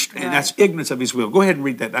 And that's ignorance of his will. Go ahead and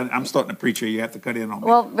read that. I'm starting to preach here. You have to cut in on me.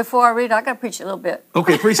 Well, before I read, I got to preach a little bit.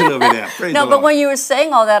 Okay, preach a little bit there. Praise no, the but Lord. when you were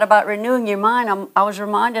saying all that about renewing your mind, I was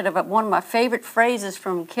reminded of one of my favorite phrases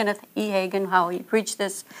from Kenneth E. Hagin, how he preached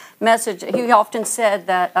this message. He often said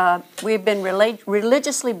that we've been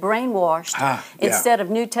religiously brainwashed instead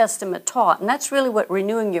of New Testament taught. And that's really what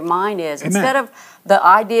renewing your mind is. Amen. Instead of the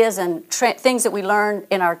ideas and things that we learned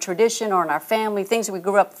in our tradition or in our family, things that we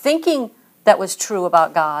grew up thinking that was true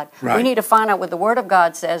about God. Right. We need to find out what the Word of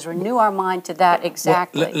God says, renew our mind to that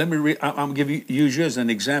exactly. Well, let me read. I'm going to use you as an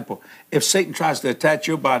example. If Satan tries to attack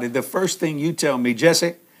your body, the first thing you tell me,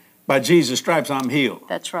 Jesse, by Jesus' stripes, I'm healed.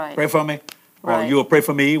 That's right. Pray for me. Right. Or you'll pray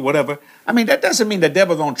for me, whatever. I mean, that doesn't mean the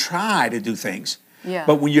devil don't try to do things. Yeah.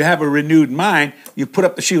 But when you have a renewed mind, you put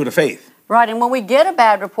up the shield of faith. Right, and when we get a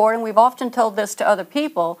bad report, and we've often told this to other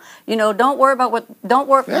people, don't worry about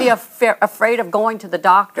be afraid of going to the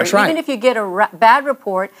doctor. That's right. Even if you get a bad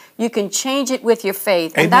report, you can change it with your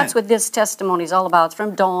faith. Amen. And that's what this testimony is all about. It's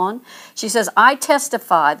from Dawn. She says, I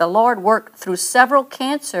testify the Lord worked through several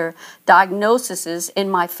cancer diagnoses in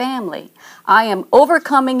my family. I am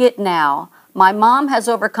overcoming it now. My mom has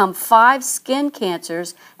overcome 5 skin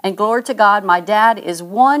cancers, and glory to God, my dad is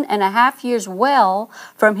 1.5 years well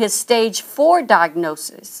from his stage 4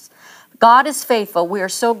 diagnosis. God is faithful. We are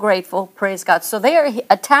so grateful. Praise God. So they are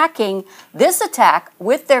attacking this attack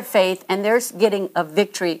with their faith, and they're getting a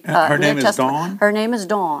victory. Her name is Dawn? Her name is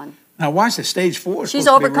Dawn. Now, watch the stage 4. She's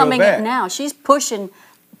overcoming it now. She's pushing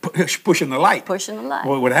the light. Pushing the light.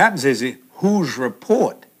 Well, what happens is, whose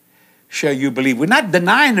report shall you believe? We're not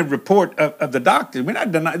denying the report of the doctors. We're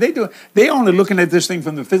not denying. They're only looking at this thing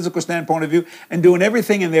from the physical standpoint of view and doing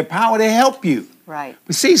everything in their power to help you. Right.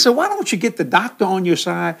 But see, so why don't you get the doctor on your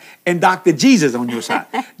side and Dr. Jesus on your side?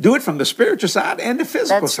 Do it from the spiritual side and the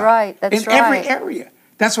physical side. Right. That's right. In every area.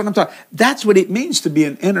 That's what I'm talking. That's what it means to be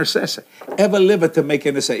an intercessor. Ever liveth to make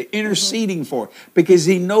intercession, interceding for. Because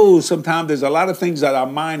he knows sometimes there's a lot of things that our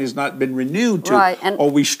mind has not been renewed to,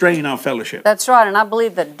 or we strain our fellowship. That's right, and I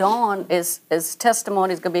believe that Dawn is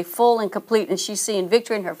testimony is going to be full and complete, and she's seeing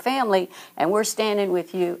victory in her family, and we're standing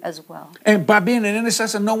with you as well. And by being an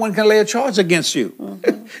intercessor, no one can lay a charge against you.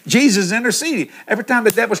 Mm-hmm. Jesus interceding. Every time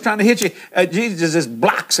the devil's trying to hit you, Jesus just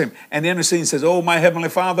blocks him, and the interceding says, oh, my Heavenly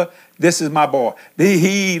Father, this is my boy.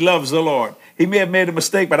 He loves the Lord. He may have made a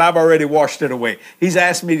mistake, but I've already washed it away. He's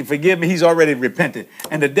asked me to forgive me. He's already repented.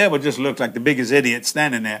 And the devil just looks like the biggest idiot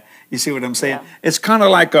standing there. You see what I'm saying? Yeah. It's kind of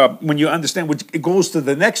like when you understand, it goes to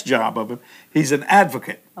the next job of him. He's an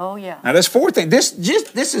advocate. Oh, yeah. Now, there's 4 things.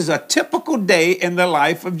 This is a typical day in the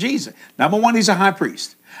life of Jesus. Number 1, he's a high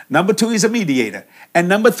priest. Number 2, he's a mediator. And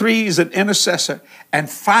number 3, he's an intercessor. And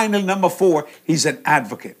finally, number 4, he's an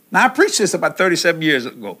advocate. Now, I preached this about 37 years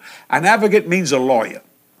ago. An advocate means a lawyer.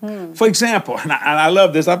 For example, and I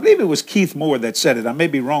love this. I believe it was Keith Moore that said it. I may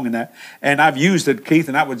be wrong in that. And I've used it, Keith,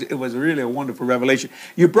 and it was really a wonderful revelation.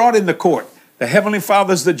 You brought in the court. The Heavenly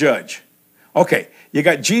Father's the judge. Okay, you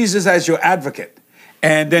got Jesus as your advocate.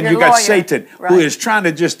 And then you got Satan, who is trying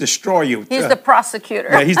to just destroy you. He's the prosecutor.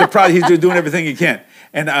 Yeah, he's just doing everything he can.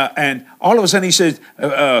 And all of a sudden he says,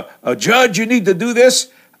 Judge, you need to do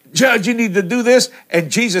this. Judge, you need to do this.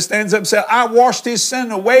 And Jesus stands up and says, I washed his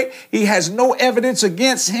sin away. He has no evidence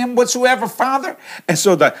against him whatsoever, Father. And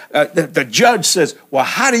so the judge says, well,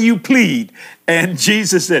 how do you plead? And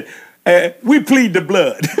Jesus said, We plead the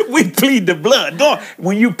blood. We plead the blood.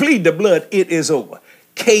 When you plead the blood, it is over.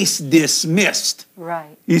 Case dismissed.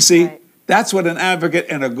 Right. You see? Right. That's what an advocate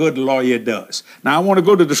and a good lawyer does. Now, I want to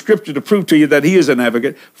go to the scripture to prove to you that he is an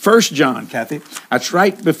advocate. 1 John, Kathy. That's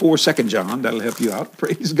right before 2 John. That'll help you out.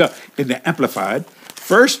 Praise God. In the Amplified.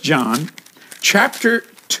 1 John, chapter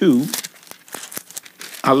 2.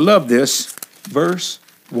 I love this. Verse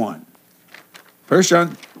 1. 1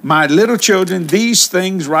 John, my little children, these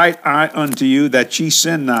things write I unto you, that ye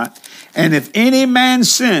sin not. And if any man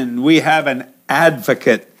sin, we have an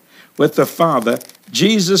advocate with the Father,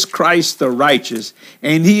 Jesus Christ the righteous,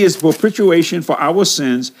 and he is propitiation for our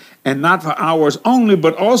sins, and not for ours only,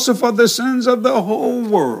 but also for the sins of the whole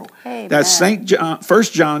world. Amen. That's 1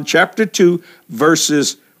 John chapter 2,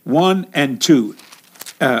 verses 1 and 2.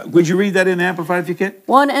 Would you read that in Amplified if you can?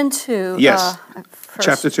 1 and 2. Yes,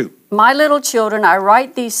 chapter 2. My little children, I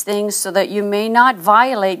write these things so that you may not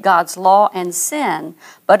violate God's law and sin.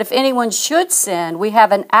 But if anyone should sin, we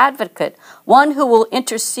have an advocate, one who will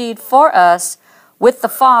intercede for us with the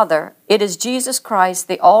Father. It is Jesus Christ,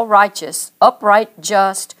 the all-righteous, upright,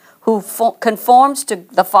 just, who conforms to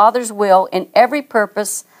the Father's will in every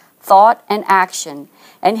purpose, thought, and action.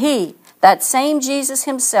 And he, that same Jesus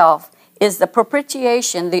himself, is the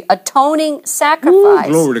propitiation, the atoning sacrifice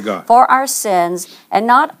glory to God. For our sins, and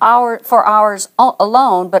not for ours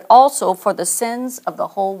alone, but also for the sins of the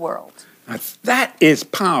whole world. Now, that is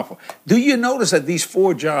powerful. Do you notice that these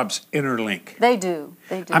 4 jobs interlink? They do.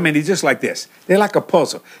 They do. I mean, it's just like this. They're like a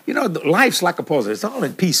puzzle. You know, life's like a puzzle. It's all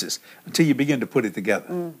in pieces until you begin to put it together.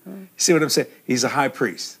 Mm-hmm. See what I'm saying? He's a high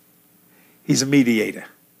priest. He's a mediator.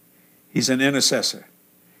 He's an intercessor.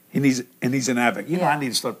 And he's an advocate. You know, I need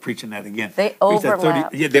to start preaching that again. They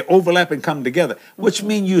overlap. They overlap and come together, which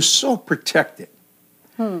means you're so protected.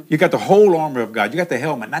 You got the whole armor of God. You got the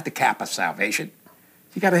helmet, not the cap of salvation.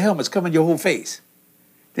 You got a helmet. It's covering your whole face.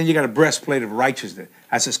 Then you got a breastplate of righteousness.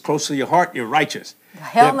 That's as close to your heart, you're righteous. The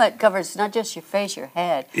helmet covers not just your face, your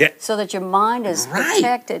head, so that your mind is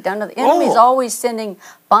protected. The enemy is always sending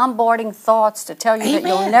bombarding thoughts to tell you that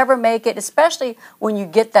you'll never make it, especially when you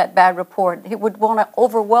get that bad report. He would want to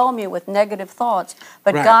overwhelm you with negative thoughts.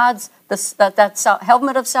 But God's that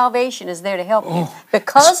helmet of salvation is there to help you.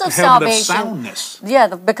 Because of salvation,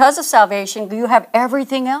 because of salvation, you have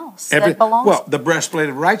everything else that belongs. Well, the breastplate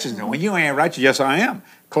of righteousness. When you ain't righteous, yes, I am.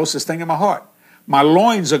 Closest thing in my heart. My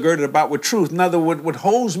loins are girded about with truth. In other words, what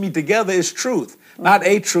holds me together is truth. Not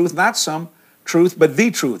a truth, not some truth, but the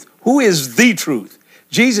truth. Who is the truth?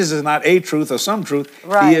 Jesus is not a truth or some truth.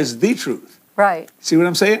 Right. He is the truth. Right. See what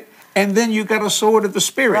I'm saying? And then you got a sword of the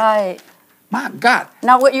Spirit. Right. My God.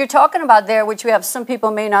 Now, what you're talking about there, which we have, some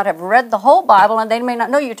people may not have read the whole Bible, and they may not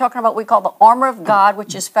know, you're talking about what we call the armor of God,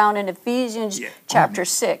 which is found in Ephesians chapter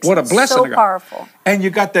 6. What a blessing. So powerful. And you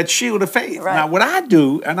got that shield of faith. Right. Now, what I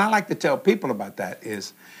do, and I like to tell people about that,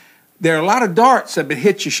 is there are a lot of darts that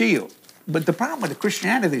hit your shield. But the problem with the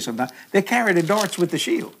Christianity sometimes, they carry the darts with the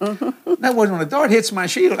shield. That wasn't when a dart hits my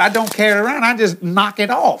shield, I don't carry it around, I just knock it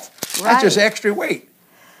off. That's just extra weight.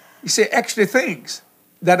 You see, extra things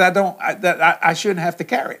that I shouldn't have to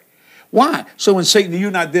carry. Why? So when Satan,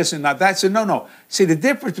 you're not this and not that, I said, no. See, the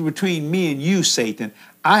difference between me and you, Satan,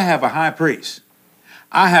 I have a high priest.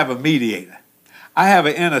 I have a mediator. I have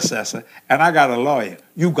an intercessor, and I got a lawyer.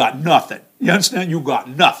 You got nothing. You understand? You got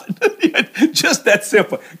nothing. Just that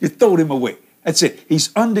simple. You throw him away. That's it.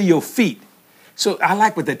 He's under your feet. So I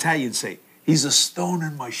like what the Italians say. He's a stone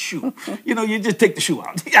in my shoe. You know, you just take the shoe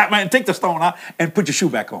out. Yeah, man, take the stone out and put your shoe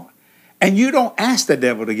back on. And you don't ask the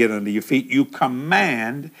devil to get under your feet. You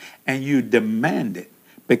command and you demand it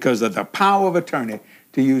because of the power of attorney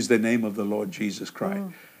to use the name of the Lord Jesus Christ.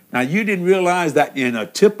 Now, you didn't realize that in a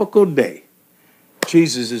typical day,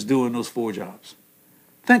 Jesus is doing those 4 jobs.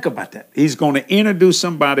 Think about that. He's going to introduce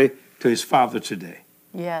somebody to his Father today.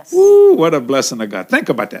 Yes. Woo, what a blessing of God. Think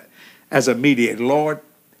about that. As a mediator, Lord,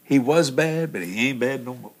 he was bad, but he ain't bad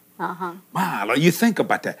no more. Wow, you think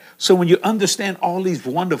about that. So when you understand all these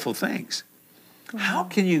wonderful things, how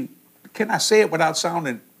can I say it without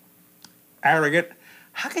sounding arrogant?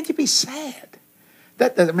 How can you be sad?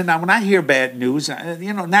 Now, when I hear bad news,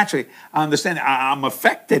 naturally, I understand I'm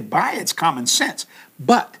affected by it. It's common sense.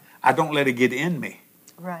 But I don't let it get in me.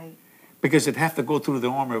 Right. Because it'd have to go through the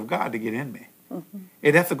armor of God to get in me.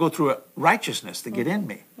 It'd have to go through righteousness to get in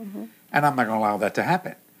me. And I'm not going to allow that to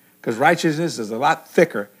happen. Because righteousness is a lot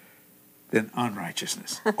thicker than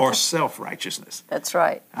unrighteousness or self-righteousness. That's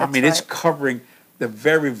right. It's covering the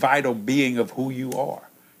very vital being of who you are.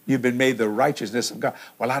 You've been made the righteousness of God.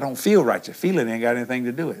 Well, I don't feel righteous. Feeling ain't got anything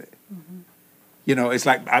to do with it. You know, it's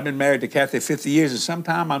like I've been married to Kathy 50 years, and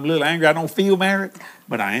sometimes I'm a little angry. I don't feel married,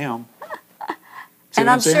 but I am. And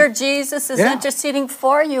I'm sure Jesus is interceding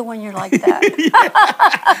for you when you're like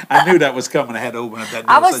that. I knew that was coming. I had to open up that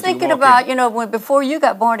door. I was thinking about, before you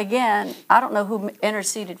got born again, I don't know who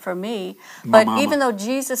interceded for me, but even though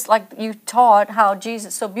Jesus, like you taught how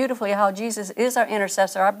Jesus, so beautifully, how Jesus is our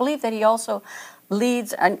intercessor, I believe that he also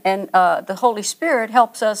leads and the Holy Spirit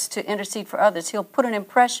helps us to intercede for others. He'll put an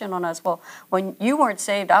impression on us. Well, when you weren't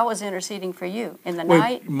saved, I was interceding for you in the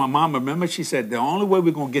night. My mom, remember, she said, the only way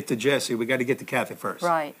we're going to get to Jesse, we got to get to Kathy first.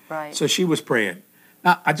 Right, right. So she was praying.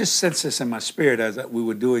 Now, I just sensed this in my spirit as we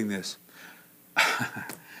were doing this.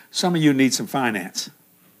 Some of you need some finance.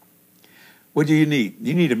 What do you need?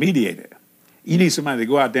 You need a mediator. You need somebody to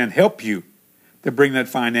go out there and help you to bring that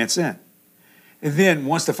finance in. And then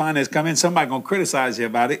once the finance come in, somebody's going to criticize you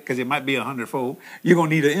about it because it might be 100-fold. You're going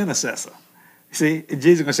to need an intercessor. See, and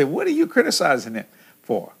Jesus is going to say, what are you criticizing him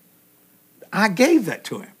for? I gave that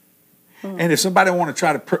to him. And if somebody want to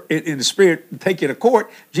try to, in the spirit, take you to court,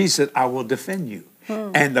 Jesus said, I will defend you.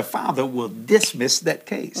 And the Father will dismiss that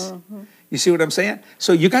case. You see what I'm saying?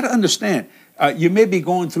 So you got to understand, you may be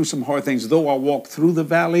going through some hard things. Though I walk through the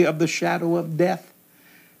valley of the shadow of death.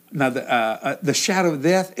 Now, the shadow of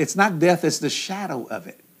death, it's not death, it's the shadow of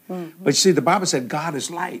it. But you see, the Bible said God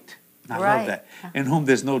is light. And I love that. In whom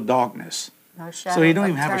there's no darkness. No shadow. So you don't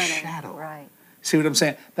even have a shadow. Right. See what I'm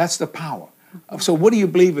saying? That's the power. So what are you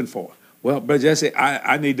believing for? Well, Brother Jesse,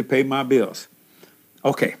 I need to pay my bills.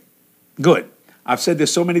 Okay, good. I've said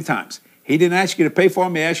this so many times. He didn't ask you to pay for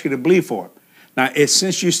them, he asked you to believe for them. Now,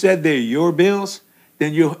 since you said they're your bills,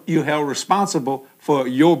 then you held responsible for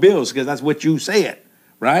your bills because that's what you said.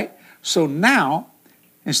 Right? So now,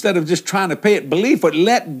 instead of just trying to pay it, believe for it,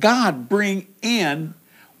 let God bring in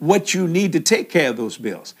what you need to take care of those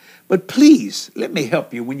bills. But please, let me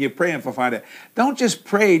help you when you're praying for finance. Don't just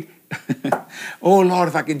pray, oh, Lord,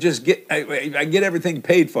 if I can just get everything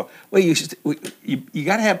paid for. Well, you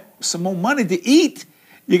got to have some more money to eat.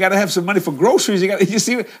 You got to have some money for groceries. You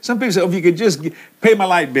see, some people say, oh, if you could just pay my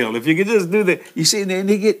light bill, if you could just do that, you see,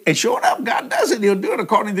 and sure enough, God does it. He'll do it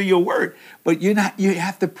according to your word. But you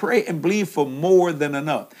have to pray and believe for more than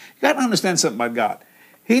enough. You got to understand something about God.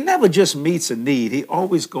 He never just meets a need. He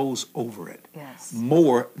always goes over it. Yes.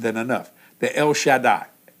 More than enough. The El Shaddai,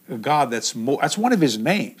 God that's more. That's one of his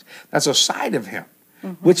names. That's a side of him,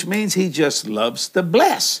 which means he just loves to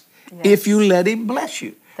bless if you let him bless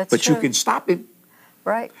you. But true. You can stop him.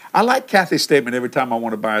 Right. I like Kathy's statement every time I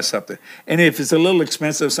want to buy something. And if it's a little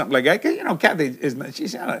expensive, something like that, Kathy,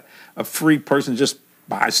 she's not a free person, just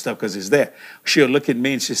buy stuff because it's there. She'll look at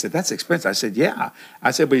me and she said, that's expensive. I said, yeah. I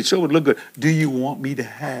said, but it sure would look good. Do you want me to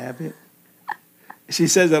have it? She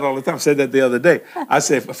says that all the time. I said that the other day. I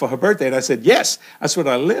said, for her birthday, and I said, yes, that's what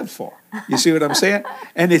I live for. You see what I'm saying?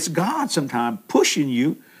 And it's God sometimes pushing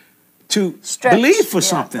you to believe for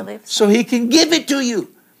something so he can give it to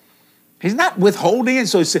you. He's not withholding it,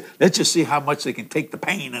 so he said, let's just see how much they can take the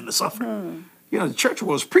pain and the suffering. The church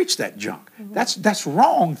world's preached that junk. That's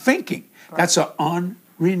wrong thinking. Right. That's an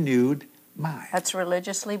unrenewed mind. That's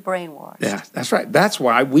religiously brainwashed. Yeah, that's right. That's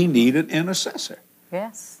why we need an intercessor.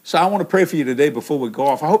 Yes. So I want to pray for you today before we go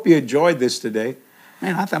off. I hope you enjoyed this today.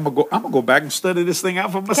 Man, I think I'm gonna go back and study this thing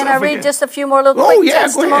out for myself. Can I read just a few more little quick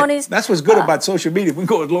testimonies? That's what's good about social media. We can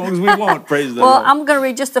go as long as we want. Praise the Lord. Well, I'm going to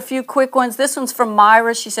read just a few quick ones. This one's from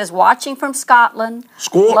Myra. She says, watching from Scotland.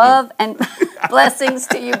 Love and blessings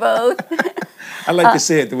to you both. I like to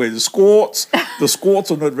say it the way the squats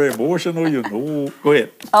are not very emotional, Go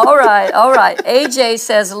ahead. All right. AJ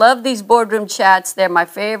says, love these boardroom chats. They're my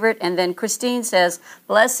favorite. And then Christine says,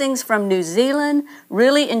 blessings from New Zealand.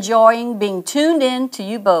 Really enjoying being tuned in to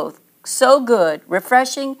you both. So good,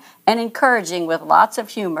 refreshing, and encouraging with lots of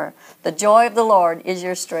humor. The joy of the Lord is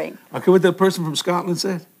your strength. Okay, what that person from Scotland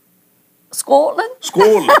said? Scotland?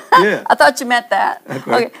 Scotland, yeah. I thought you meant that.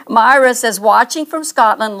 Okay. Myra says, watching from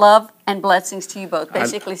Scotland, love and blessings to you both.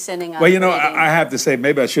 Basically sending out. Well, I have to say,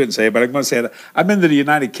 maybe I shouldn't say it, but I'm going to say it. I've been to the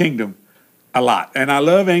United Kingdom a lot, and I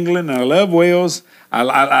love England, and I love Wales.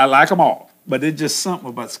 I like them all, but it's just something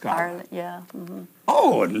about Scotland. Ireland, yeah. Mm-hmm.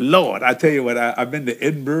 Oh, Lord, I tell you what, I've been to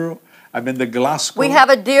Edinburgh. I've been to Glasgow. We have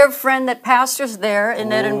a dear friend that pastors there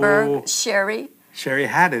in Edinburgh, Sherry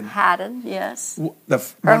Haddon. Haddon, yes.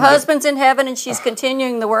 Her husband's in heaven, and she's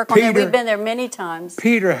continuing the work on there. We've been there many times.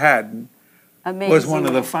 Peter Haddon Amazing was one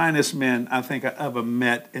of the finest men I think I ever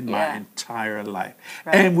met in my entire life.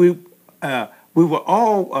 Right. And we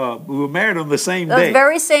were married on the same day. The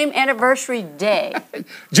very same anniversary day.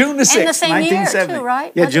 June the 6th, and the same 1970. Year too,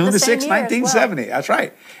 right? Yeah, June the 6th, 1970. Well. That's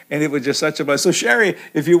right. And it was just such a blessing. So Sherry,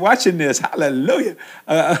 if you're watching this, hallelujah,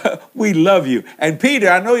 we love you. And Peter,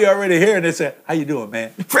 I know you're already here, and they say, how you doing,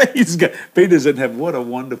 man? Praise God. Peter's in heaven. What a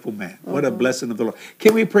wonderful man. What a blessing of the Lord.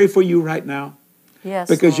 Can we pray for you right now? Yes,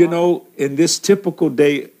 because, Lord. you know, in this typical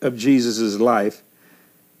day of Jesus' life,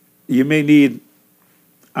 you may need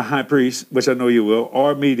a high priest, which I know you will,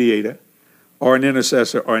 or a mediator, or an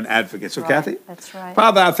intercessor, or an advocate. So, Kathy? That's right.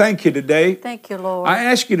 Father, I thank you today. Thank you, Lord. I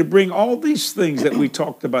ask you to bring all these things that we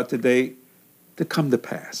talked about today to come to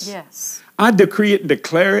pass. Yes. I decree it and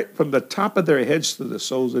declare it from the top of their heads to the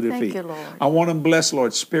soles of their feet. Thank you, Lord. I want them blessed,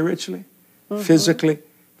 Lord, spiritually, physically,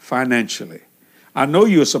 financially. I know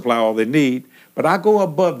you'll supply all they need, but I go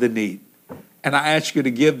above the need. And I ask you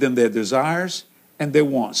to give them their desires and their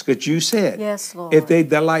wants. Because you said, yes, Lord. If they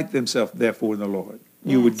delight themselves, therefore, in the Lord,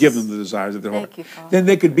 you would give them the desires of their heart. You, Father. Then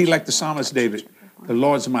they could be like the psalmist David. The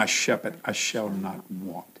Lord's my shepherd, I shall not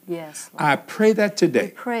want. Yes, Lord. I pray that today.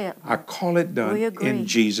 We pray it, I call it done. In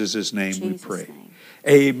Jesus' name we pray. Name.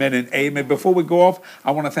 Amen and amen. Before we go off,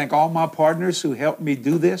 I want to thank all my partners who helped me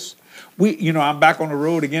do this. I'm back on the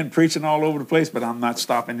road again, preaching all over the place, but I'm not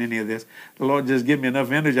stopping any of this. The Lord just give me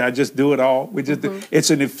enough energy. I just do it all. It's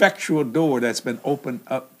an effectual door that's been opened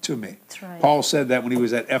up to me. That's right. Paul said that when he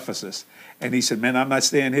was at Ephesus. And he said, man, I'm not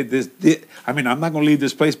staying here. I'm not going to leave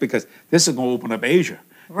this place because this is going to open up Asia.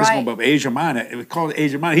 Right. It's going to be Asia Minor. It was called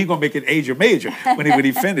Asia Minor. He's going to make it Asia Major when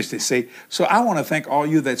he finished it. See? So I want to thank all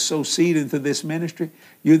you that sow seed into this ministry,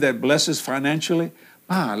 you that blesses financially.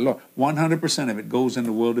 My Lord, 100% of it goes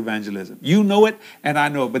into world evangelism. You know it, and I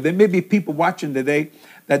know it. But there may be people watching today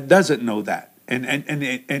that doesn't know that.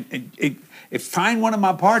 If find one of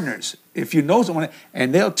my partners, if you know someone,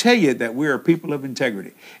 and they'll tell you that we are people of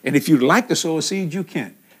integrity. And if you'd like to sow a seed, you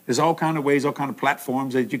can. There's all kind of ways, all kind of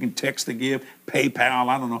platforms that you can text to give, PayPal,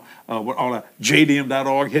 I don't know, all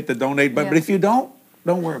JDM.org, hit the donate button. But if you don't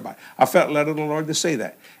worry about it. I felt led of the Lord to say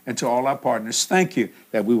that. And to all our partners, thank you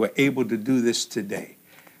that we were able to do this today.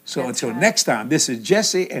 So until next time, this is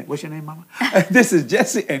Jesse, and what's your name, Mama? This is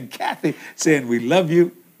Jesse and Kathy saying we love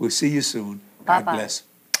you. We'll see you soon. God bless.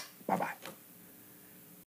 Bye-bye.